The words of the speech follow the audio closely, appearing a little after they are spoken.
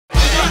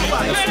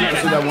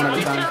Let's do that one at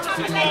a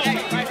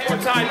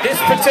time. This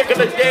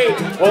particular day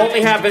will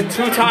only happen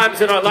 2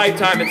 times in our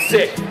lifetime. It's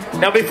sick.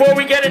 Now, before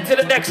we get into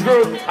the next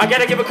group, I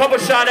gotta give a couple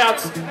shout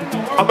outs.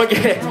 I'm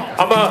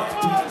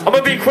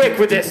gonna be quick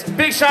with this.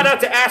 Big shout out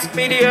to Ask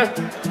Media,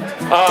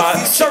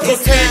 Circle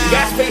 10,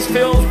 Gas Face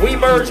Films, We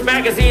Merge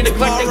Magazine,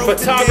 Eclectic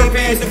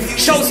Photographies,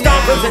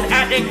 Showstoppers, and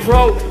Atnick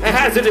Pro, and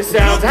Hazardous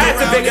Sounds. I had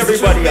to pick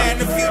everybody up.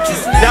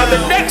 Now,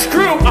 the next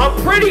group, I'm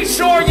pretty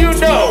sure you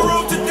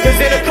know, because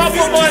in a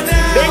couple months,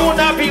 they will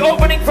not be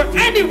opening for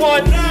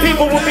anyone.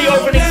 People will be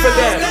opening for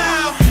them.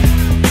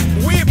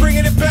 We're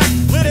bringing it back.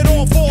 Let it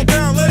all fall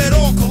down. Let it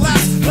all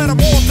collapse. Let them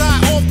all die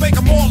off. Make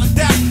them all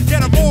adapt.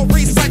 Get them all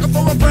recycled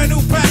from a brand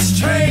new batch.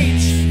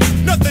 Change.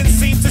 Nothing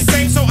seems the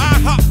same, so I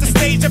hop the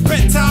stage and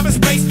bet time and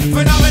space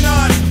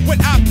phenomenon.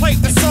 When I play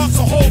the song,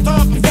 so hold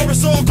on before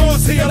it's all gone.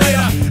 See you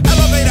later.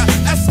 Elevator,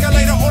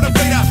 escalator, on a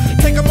Vader.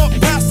 Take them up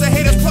past the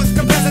haters, plus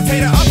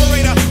capacitator,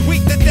 operator.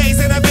 Weak the days,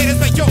 innovators,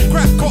 make your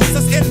crap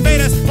courses,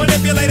 invaders,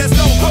 manipulators,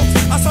 no hopes.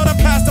 I saw the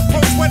past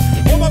approach when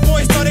all my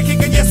boys started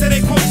kicking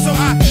yesterday quotes. So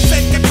I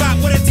said goodbye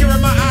with a tear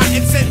in my eye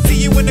and said,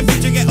 see you when the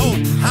future get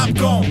old. I'm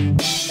gone.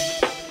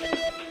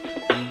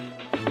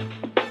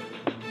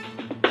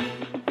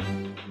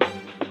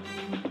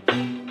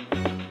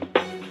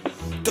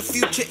 The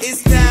future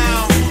is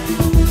now.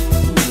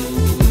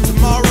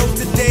 Tomorrow,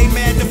 today,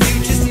 man, the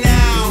future's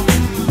now.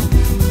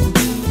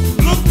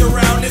 Looked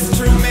around, it's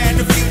true, man,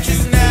 the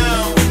future's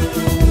now.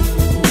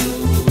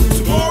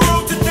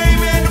 Tomorrow, today,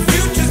 man, the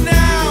future's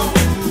now.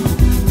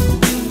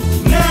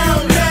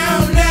 Now,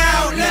 now,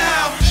 now,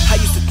 now. I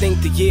used to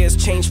think the years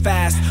change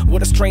fast.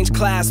 What a strange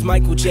class,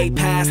 Michael J.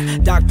 passed.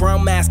 Doc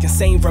Brown mask,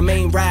 insane,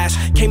 remain rash.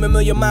 Came a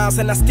million miles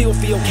and I still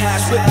feel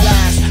cash.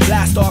 Whiplash,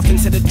 blast off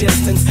into the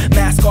distance.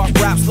 Mask off,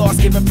 raps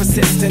lost, giving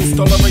persistence.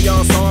 Don't worry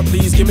on song,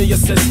 please give me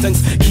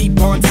assistance.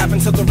 Keep on tapping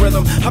to the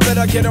rhythm. I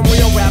better get them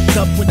real wrapped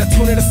up with the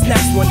tune of this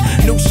next one.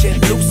 New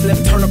shit, loose lip,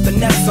 turn up the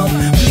next some.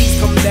 Please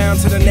come down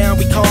to the now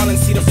we call and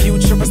see the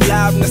future is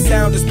loud and the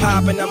sound is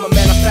popping. I'ma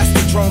manifest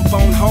the drone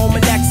phone, home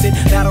and exit.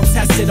 That'll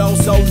test it, oh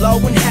so low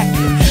and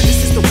hectic.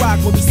 This is the rock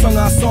where we sung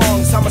our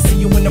songs. I'ma see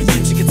you when the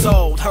future gets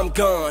old. I'm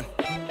gone.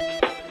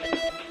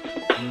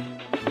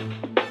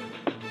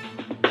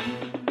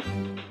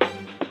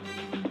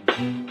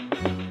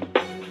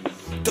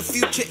 The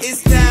future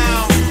is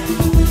now.